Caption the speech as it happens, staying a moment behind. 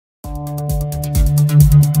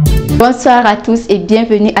Bonsoir à tous et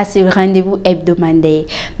bienvenue à ce rendez-vous hebdomadaire.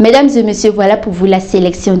 Mesdames et messieurs, voilà pour vous la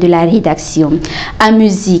sélection de la rédaction. En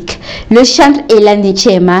musique, le chanteur Elan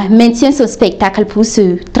Chema maintient son spectacle pour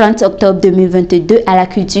ce 30 octobre 2022 à la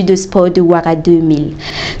culture de sport de Ouara 2000.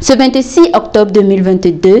 Ce 26 octobre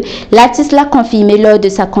 2022, l'artiste l'a confirmé lors de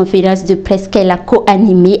sa conférence de presse qu'elle a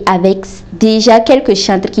co-animée avec déjà quelques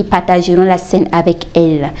chanteurs qui partageront la scène avec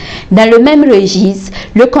elle. Dans le même registre,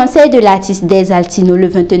 le concert de l'artiste des Altino le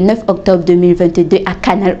 29 octobre 2022 à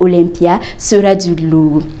Canal Olympia sera du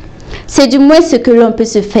lourd. C'est du moins ce que l'on peut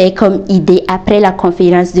se faire comme idée après la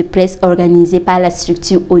conférence de presse organisée par la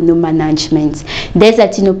structure Ono Management. Des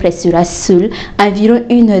Altino pressera seul environ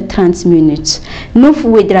 1h30. Nouf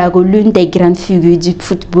Ouedraogo, l'une des grandes figures du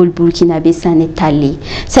football burkinabé, s'en est allée.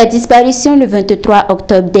 Sa disparition le 23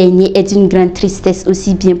 octobre dernier est d'une grande tristesse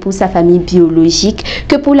aussi bien pour sa famille biologique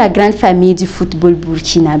que pour la grande famille du football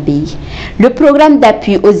burkinabé. Le programme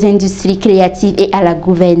d'appui aux industries créatives et à la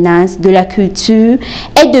gouvernance de la culture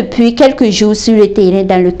est depuis quelques jours sur le terrain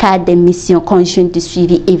dans le cadre des missions conjointes de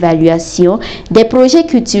suivi et évaluation des projets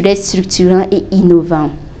culturels structurants et innovants.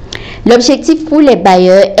 L'objectif pour les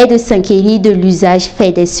bailleurs est de s'enquérir de l'usage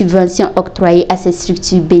fait des subventions octroyées à ces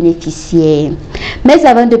structures bénéficiaires. Mais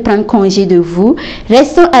avant de prendre congé de vous,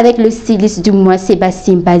 restons avec le styliste du mois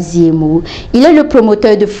Sébastien Baziemo. Il est le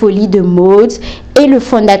promoteur de Folie de mode et le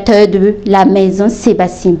fondateur de la maison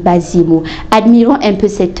Sébastien Baziemo. Admirons un peu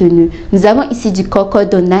cette tenue. Nous avons ici du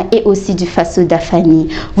cocodona et aussi du faso d'Afani.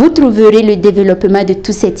 Vous trouverez le développement de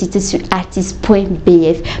tous ces titres sur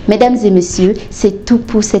artiste.bf. Mesdames et messieurs, c'est tout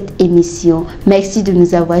pour cette émission. Merci de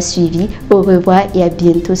nous avoir suivis. Au revoir et à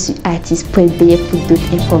bientôt sur artiste.bf pour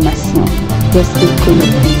d'autres informations. Restez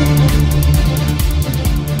connectés.